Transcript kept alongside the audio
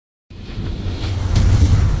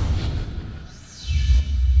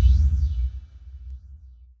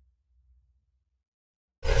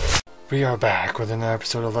We are back with another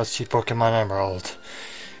episode of Let's Cheat Pokemon Emerald.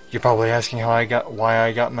 You're probably asking why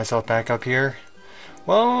I got myself back up here.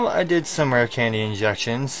 Well, I did some rare candy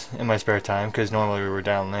injections in my spare time because normally we were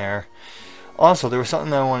down there. Also, there was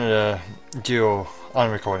something I wanted to do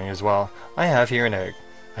on recording as well. I have here an egg.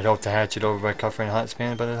 I'd hope to hatch it over by covering a hot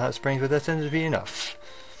spring, but the hot springs, but that tends to be enough.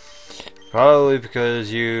 Probably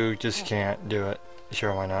because you just can't do it.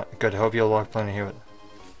 Sure, why not? Good. I hope you'll walk plenty here.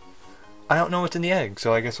 I don't know what's in the egg,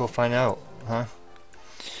 so I guess we'll find out, huh?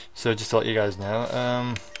 So just to let you guys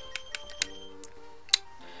know,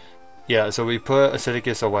 yeah, so we put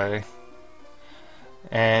Acidicus away,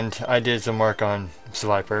 and I did some work on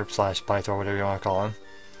Sviper / Pythor, whatever you want to call him.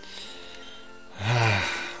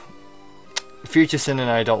 Futureson and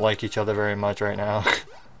I don't like each other very much right now.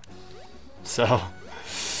 So,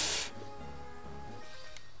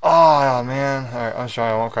 oh man, alright, I'm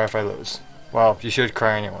sorry, I won't cry if I lose. Well, you should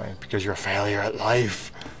cry anyway, because you're a failure at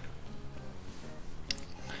life.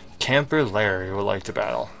 Camper Larry would like to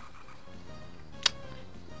battle.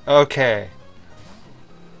 Okay.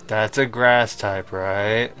 That's a grass type,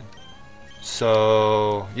 right?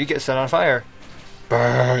 So, you get set on fire.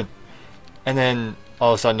 Burn! And then,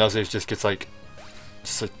 all of a sudden, Noses just gets like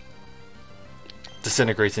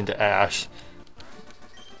disintegrates into ash.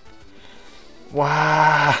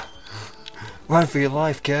 Wow! Run for your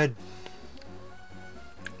life, kid!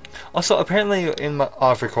 Also, apparently in my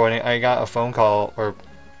off recording, I got a phone call or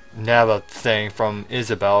Nava thing from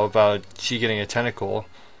Isabel about she getting a tentacle.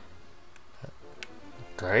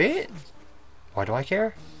 Great. Why do I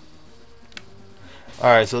care?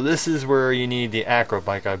 Alright, so this is where you need the acro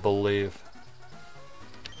bike, I believe.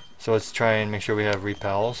 So let's try and make sure we have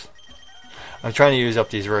repels. I'm trying to use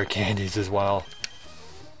up these rare candies as well.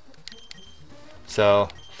 So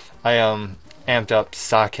I amped up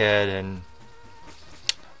Sockhead and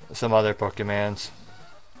some other Pokemons.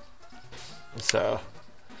 So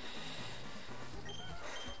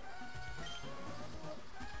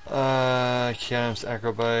Kianum's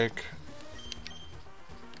Acrobike.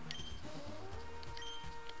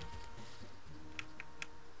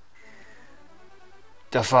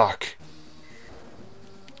 The fuck?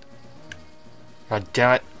 God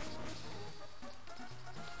damn it.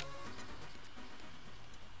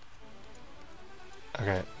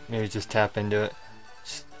 Okay, maybe just tap into it.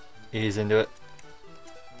 Just ease into it.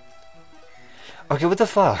 Okay, what the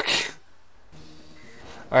fuck?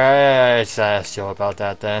 Alright, I just asked Joe about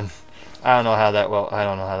that then. I don't know how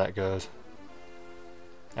that goes.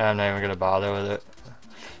 I'm not even gonna bother with it.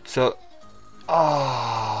 So,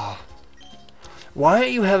 why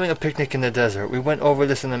aren't you having a picnic in the desert? We went over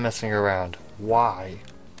this and then messing around. Why?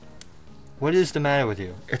 What is the matter with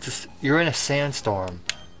you? You're in a sandstorm.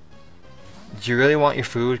 Do you really want your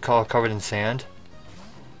food covered in sand?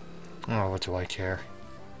 Oh, what do I care?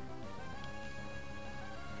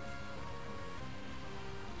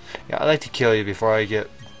 Yeah, I'd like to kill you before I get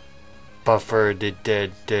buffered,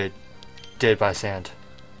 dead by sand.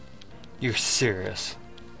 You're serious?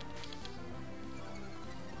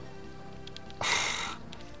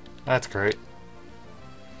 That's great.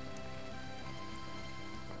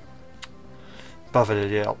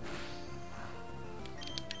 Buffeted, yeah.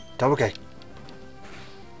 Double kick.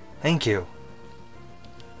 Thank you.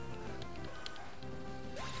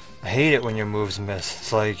 I hate it when your moves miss.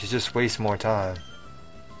 It's like you just waste more time.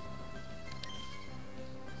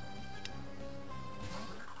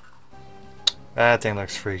 That thing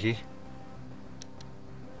looks freaky.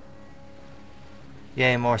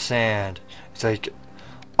 Yay, more sand. It's like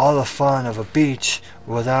all the fun of a beach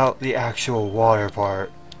without the actual water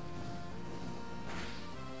part.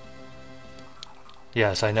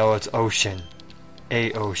 Yes, I know it's ocean.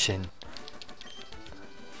 A ocean.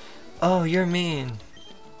 Oh, you're mean.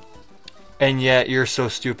 And yet you're so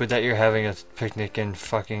stupid that you're having a picnic in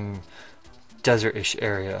fucking desert-ish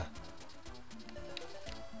area.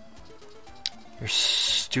 You're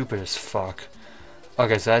stupid as fuck.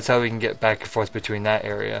 Okay, so that's how we can get back and forth between that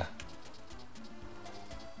area.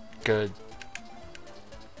 Good.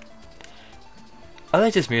 I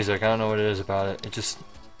like this music. I don't know what it is about it.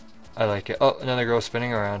 I like it. Oh, another girl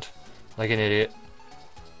spinning around. Like an idiot.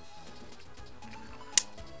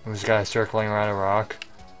 This guy circling around a rock.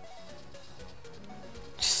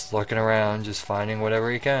 Just looking around, just finding whatever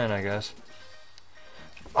he can, I guess.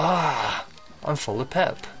 I'm full of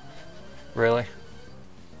pep. Really?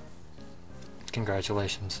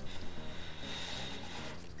 Congratulations.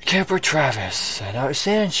 Camper Travis and our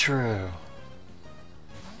Sand Shrew.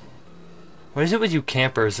 What is it with you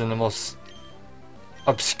campers in the most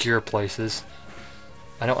obscure places?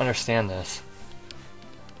 I don't understand this.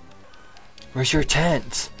 Where's your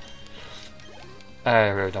tent? I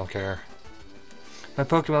really don't care. My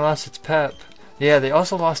Pokemon lost its pep. Yeah, they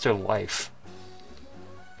also lost their life.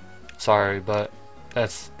 Sorry, but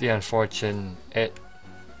that's the unfortunate.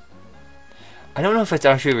 I don't know if it's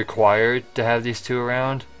actually required to have these two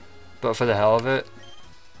around, but for the hell of it,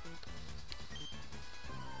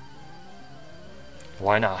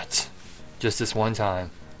 why not? Just this one time.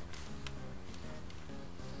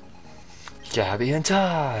 Gabby and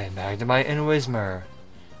Ty, Magnemite and Whismur.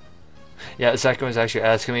 Yeah, the second was actually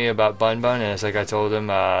asking me about Bun Bun, and it's like I told him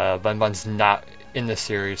Bun Bun's not in this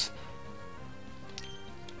series.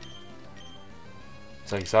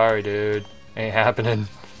 It's like, sorry dude, ain't happening.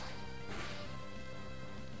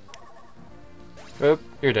 Oop,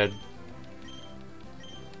 you're dead.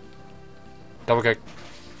 Double kick.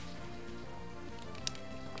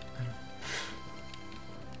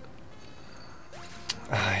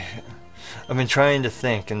 I've been trying to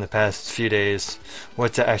think in the past few days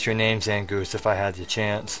what to actually name Zangoose if I had the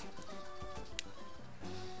chance.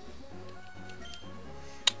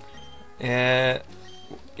 Yeah,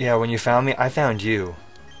 when you found me, I found you.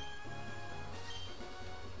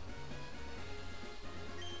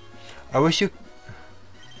 I wish you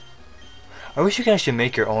could actually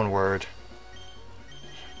make your own word.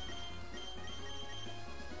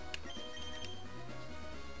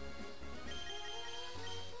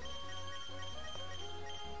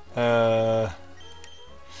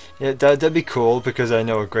 Yeah, that'd be cool because I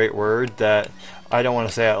know a great word that I don't want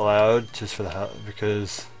to say out loud just for the hell,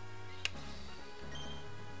 because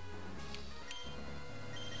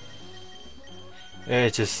I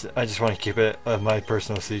just want to keep it my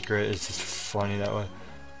personal secret. It's just funny that way.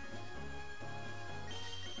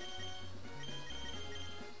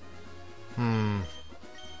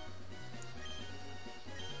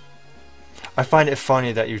 I find it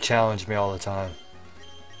funny that you challenge me all the time.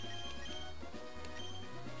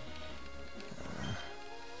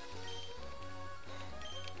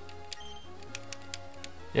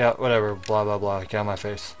 Yeah, whatever, blah blah blah, get out of my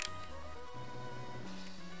face.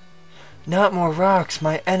 Not more rocks,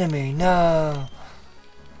 my enemy, no!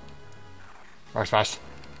 Rock smash.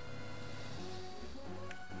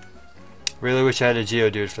 Really wish I had a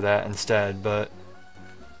Geodude for that instead, but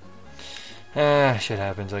shit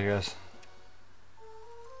happens, I guess.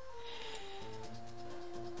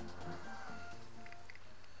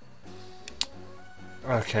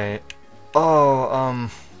 Okay. Oh,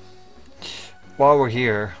 while we're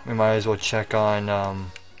here, we might as well check on,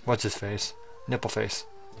 what's his face? Nipple face.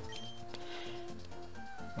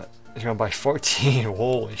 He's gonna buy 14,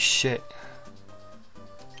 holy shit.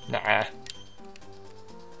 Nah.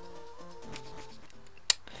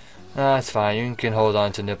 That's fine, you can hold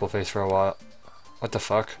on to Nipple face for a while. What the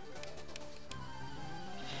fuck?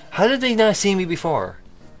 How did they not see me before?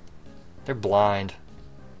 They're blind.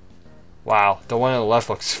 Wow, the one on the left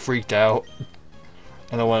looks freaked out.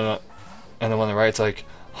 And the one on the right's like,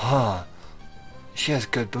 huh, she has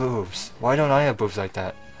good boobs. Why don't I have boobs like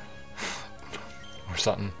that? Or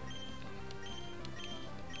something.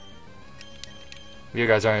 You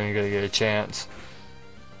guys aren't even gonna get a chance.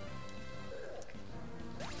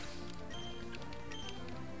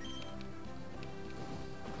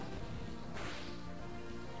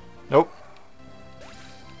 Nope.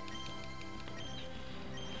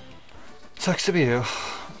 Sucks to be you.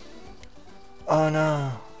 Oh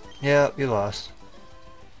no. Yeah, you lost.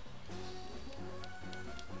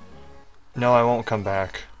 No, I won't come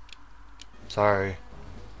back. Sorry.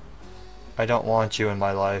 I don't want you in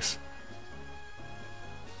my life.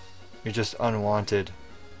 You're just unwanted.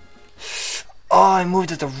 Oh, I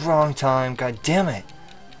moved at the wrong time. God damn it.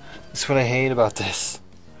 That's what I hate about this.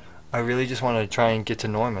 I really just want to try and get to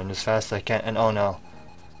Norman as fast as I can. And oh no.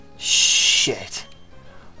 Shit.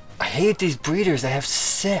 I hate these breeders that have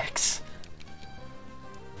 6.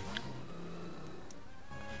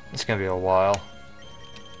 It's gonna be a while.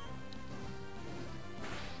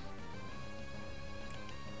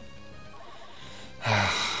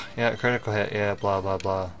 Yeah, critical hit. Yeah, blah blah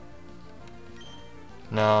blah.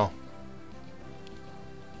 No.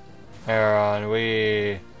 Aaron,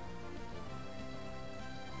 we...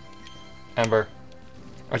 Ember.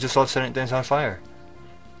 I just love setting things on fire.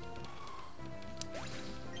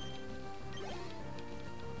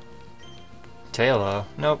 Taylor?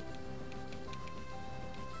 Nope.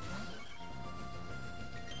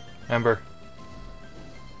 Ember.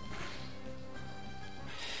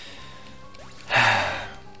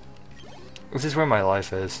 This is where my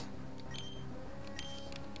life is.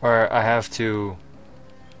 Where I have to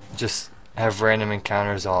just have random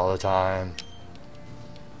encounters all the time.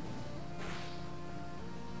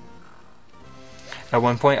 At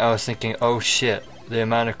one point I was thinking, oh shit, the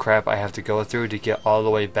amount of crap I have to go through to get all the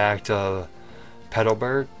way back to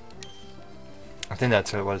Petalburg. I think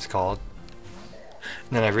that's what it's called.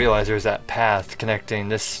 And then I realized there's that path connecting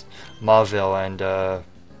this Mauville and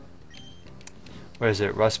what is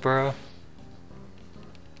it, Rustboro?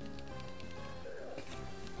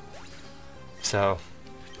 So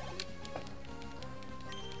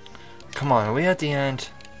come on, are we at the end?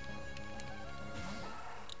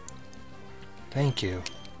 Thank you.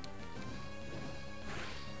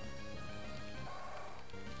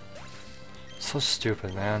 So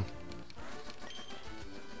stupid, man.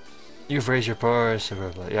 You've raised your purse,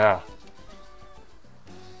 yeah.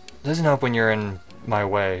 Doesn't help when you're in my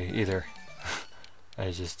way either.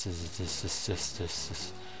 I just.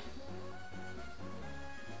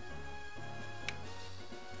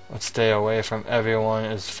 Let's stay away from everyone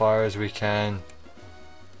as far as we can.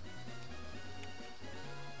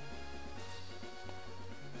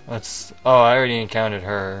 Let's. Oh, I already encountered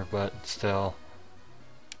her, but still.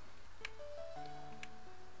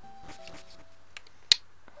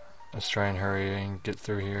 Let's try and hurry and get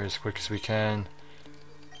through here as quick as we can.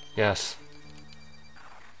 Yes.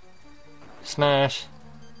 Smash!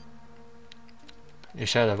 You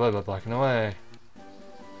shadow by blocking the way.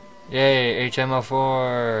 Yay,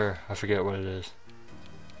 HMO4! I forget what it is.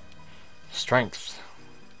 Strength.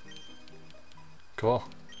 Cool.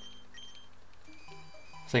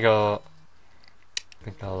 I think I'll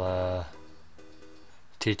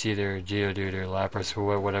teach either Geodude or Lapras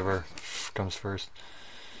or whatever comes first.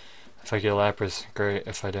 If I get Lapras, great.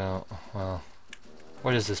 If I don't, well,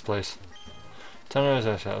 what is this place?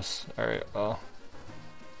 Tunnel's house. Alright, well.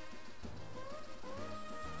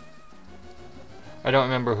 I don't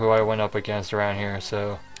remember who I went up against around here,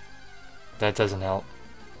 so that doesn't help.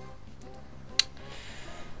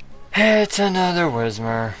 It's another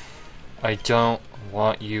Whismur. I don't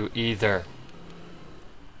want you either.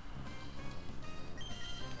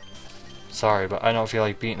 Sorry, but I don't feel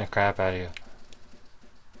like beating the crap out of you.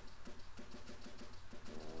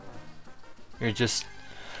 You're just...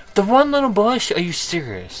 The one little bush? Are you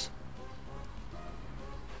serious?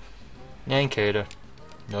 Nankata.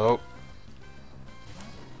 Nope.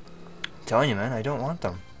 I'm telling you, man, I don't want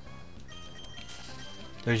them.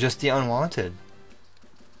 They're just the unwanted.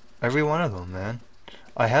 Every one of them, man.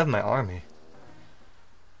 I have my army.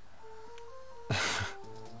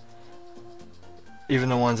 Even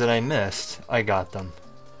the ones that I missed, I got them.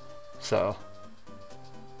 So...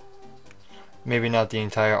 maybe not the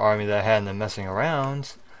entire army that I had in the messing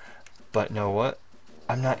around, but know what?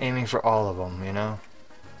 I'm not aiming for all of them, you know?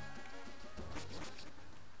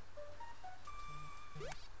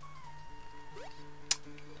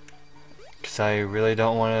 Because I really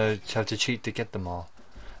don't want to have to cheat to get them all.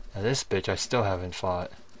 Now this bitch I still haven't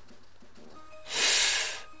fought.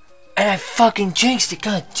 And I fucking jinxed it,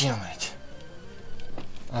 god damn it!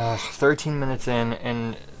 13 minutes in,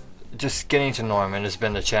 and just getting to Norman has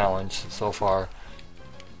been the challenge so far.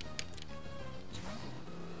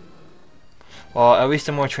 Well, at least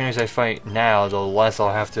the more trainers I fight now, the less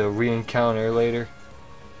I'll have to re-encounter later.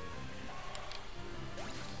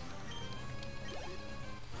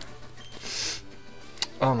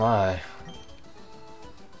 Oh my.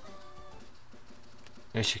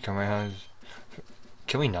 They should come around.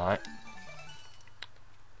 Can we not?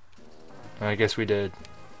 I guess we did.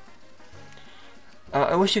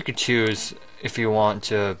 I wish you could choose if you want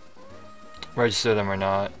to register them or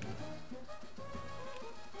not.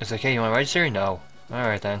 It's like, hey, you want to register? No.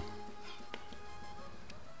 Alright then.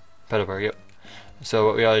 Petalburg, yep. So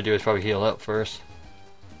what we ought to do is probably heal up first.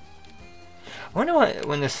 I wonder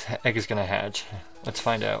when this egg is gonna hatch. Let's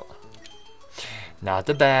find out. Not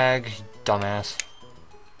the bag, dumbass.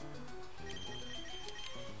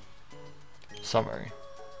 Summary.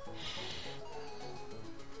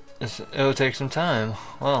 It'll take some time.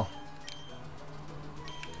 Well,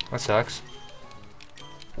 that sucks.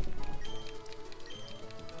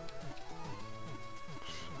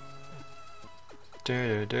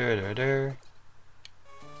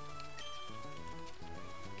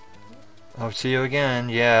 I'll see you again.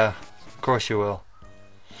 Yeah, of course you will.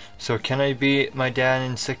 So can I beat my dad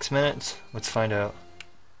in 6 minutes? Let's find out.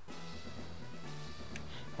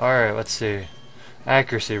 Alright, let's see.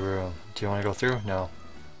 Accuracy room. Do you want to go through? No.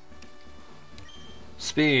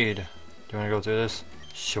 Speed. Do you want to go through this?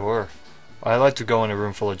 Sure. I like to go in a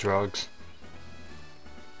room full of drugs.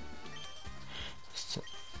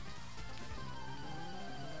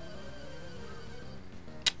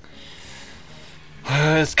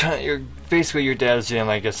 It's kind of basically your dad's gym.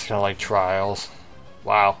 I guess kind of like trials.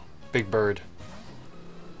 Wow, big bird.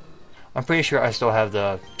 I'm pretty sure I still have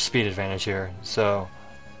the speed advantage here. So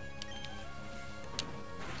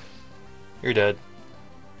You're dead.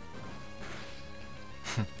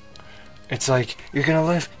 It's like, you're gonna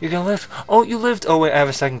live, you're gonna live. Oh, you lived. Oh wait, I have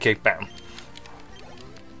a second kick. Bam.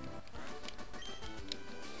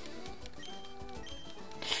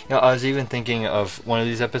 You know, I was even thinking of one of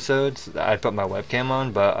these episodes, I'd put my webcam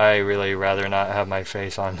on, but I really rather not have my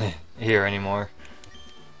face on here anymore.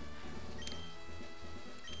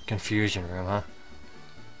 Confusion room, huh?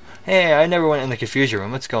 Hey, I never went in the confusion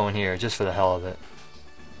room. Let's go in here, just for the hell of it.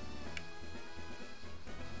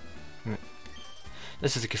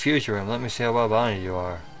 This is the confusion room. Let me see how well bonded you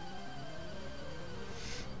are.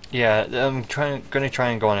 Yeah, I'm gonna try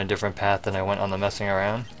and go on a different path than I went on the messing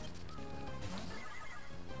around.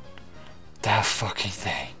 That fucking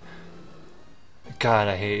thing. God,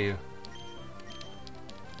 I hate you.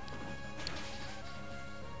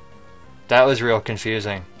 That was real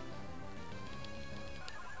confusing.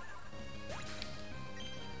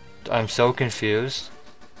 I'm so confused.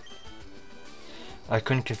 I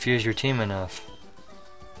couldn't confuse your team enough.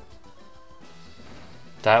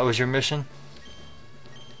 That was your mission?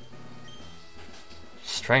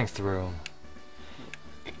 Strength room.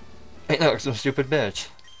 Hey, look, some stupid bitch.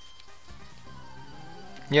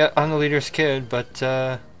 Yeah, I'm the leader's kid, but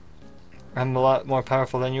I'm a lot more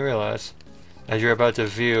powerful than you realize, as you're about to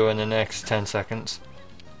view in the next 10 seconds.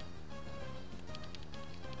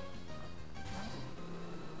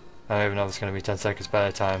 I don't even know if it's going to be 10 seconds by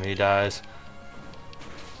the time he dies.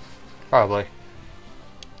 Probably.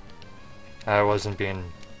 I wasn't going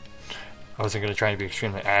to try to be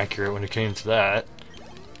extremely accurate when it came to that.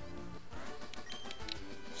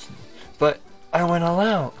 But I went all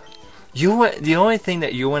out. The only thing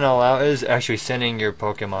that you went all out is actually sending your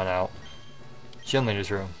Pokemon out. Gym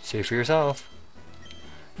leader's room. See for yourself.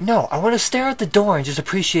 No, I want to stare at the door and just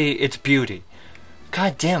appreciate its beauty.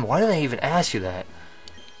 God damn, why did I even ask you that?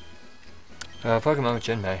 Pokemon with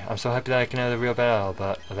Jinmei. I'm so happy that I can have the real battle,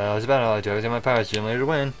 but a battle is a battle. I do everything in my power to Gym leader to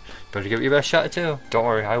win. Better give it your best shot too. Don't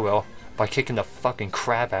worry, I will. By kicking the fucking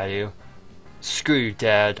crap out of you. Screw you,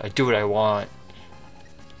 Dad. I do what I want.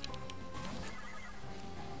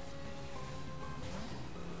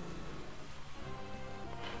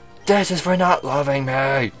 This is for not loving me!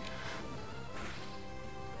 I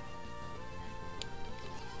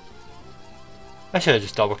should have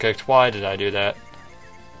just double kicked. Why did I do that?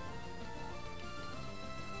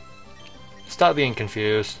 Stop being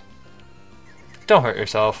confused. Don't hurt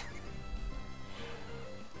yourself.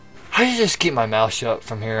 I should just keep my mouth shut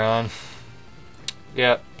from here on.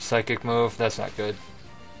 Yep, psychic move. That's not good.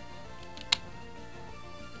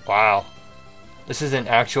 Wow. This is an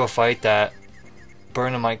actual fight that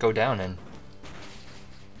Burnham might go down in.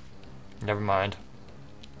 Never mind.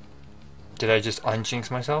 Did I just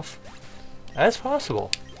unjinx myself? That's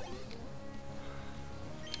possible.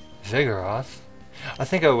 Vigoroth? I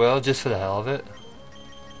think I will, just for the hell of it.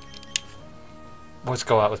 Let's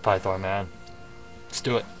go out with Pythor, man. Let's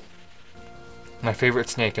do it. My favorite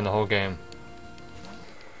snake in the whole game.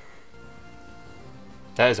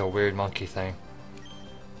 That is a weird monkey thing.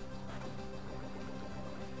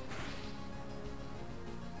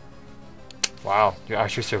 Wow, you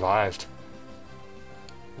actually survived.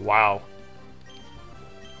 Wow.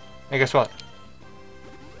 Hey, guess what?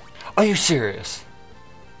 Are you serious?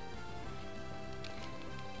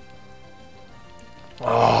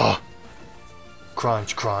 Oh,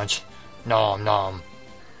 crunch, crunch, nom, nom.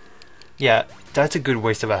 Yeah, that's a good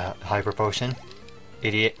waste of a hyper potion,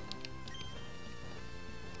 idiot.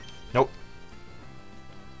 Nope.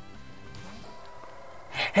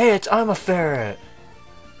 Hey, I'm a ferret.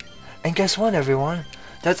 And guess what, everyone?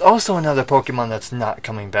 That's also another Pokemon that's not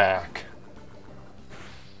coming back.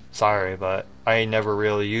 Sorry, but I never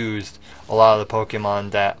really used a lot of the Pokemon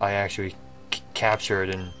that I actually captured.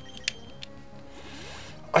 And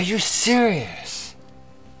are you serious?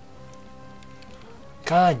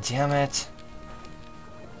 God damn it.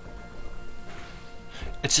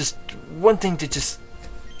 It's just one thing to just...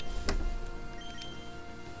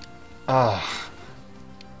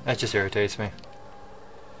 that just irritates me.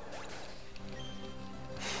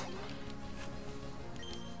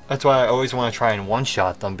 That's why I always want to try and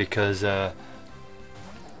one-shot them, because, and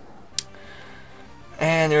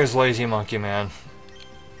there's Lazy Monkey Man.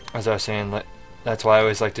 As I was saying, that's why I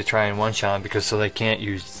always like to try and one-shot them, because so they can't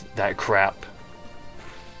use that crap.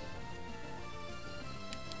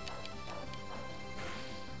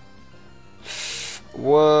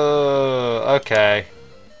 Whoa, okay.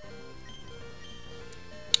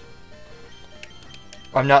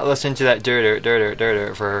 I'm not listening to that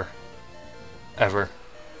dirt for ever.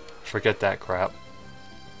 Forget that crap.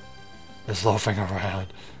 Just loafing around.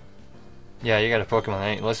 Yeah, you got a Pokemon that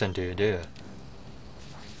ain't listening to you, do you?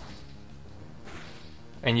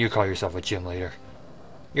 And you call yourself a gym leader.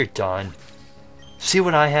 You're done. See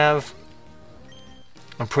what I have?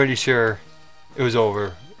 I'm pretty sure it was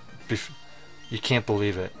over. You can't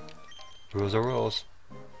believe it. Rules are rules.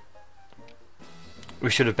 We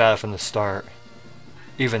should have battled from the start.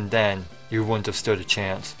 Even then, you wouldn't have stood a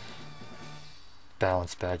chance.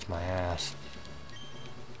 Balance badge my ass.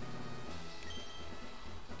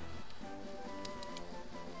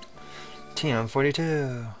 Team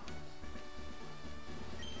 42.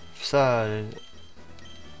 Facade.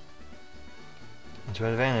 Into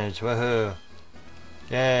advantage. Woohoo.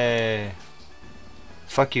 Yay.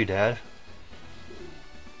 Fuck you, Dad.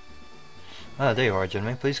 Ah, there you are,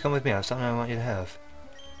 gentlemen. Please come with me. I have something I want you to have.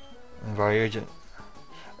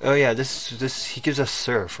 Oh yeah, this he gives us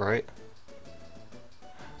surf, right?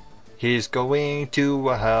 He's going to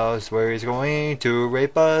a house where he's going to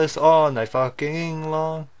rape us all night fucking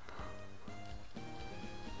long.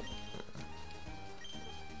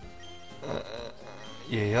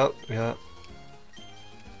 Yep.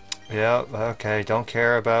 Yep, okay, don't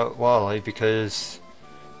care about Wally because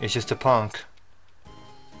he's just a punk.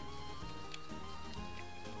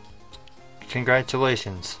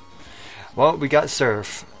 Congratulations. Well, we got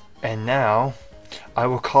surf, and now I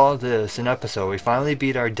will call this an episode. We finally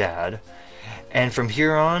beat our dad, and from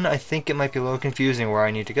here on, I think it might be a little confusing where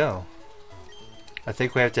I need to go. I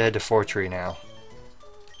think we have to head to Fortree now.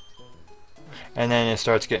 And then it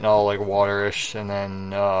starts getting all like waterish, and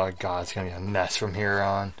then, oh god, it's gonna be a mess from here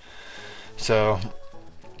on. So,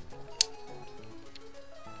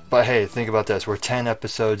 but hey, think about this. We're 10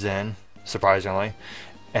 episodes in, surprisingly,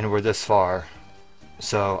 and we're this far.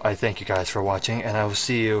 So I thank you guys for watching, and I will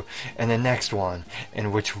see you in the next one,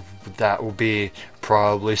 in which that will be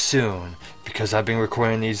probably soon, because I've been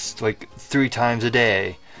recording these like 3 times a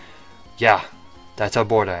day. Yeah, that's how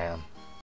bored I am.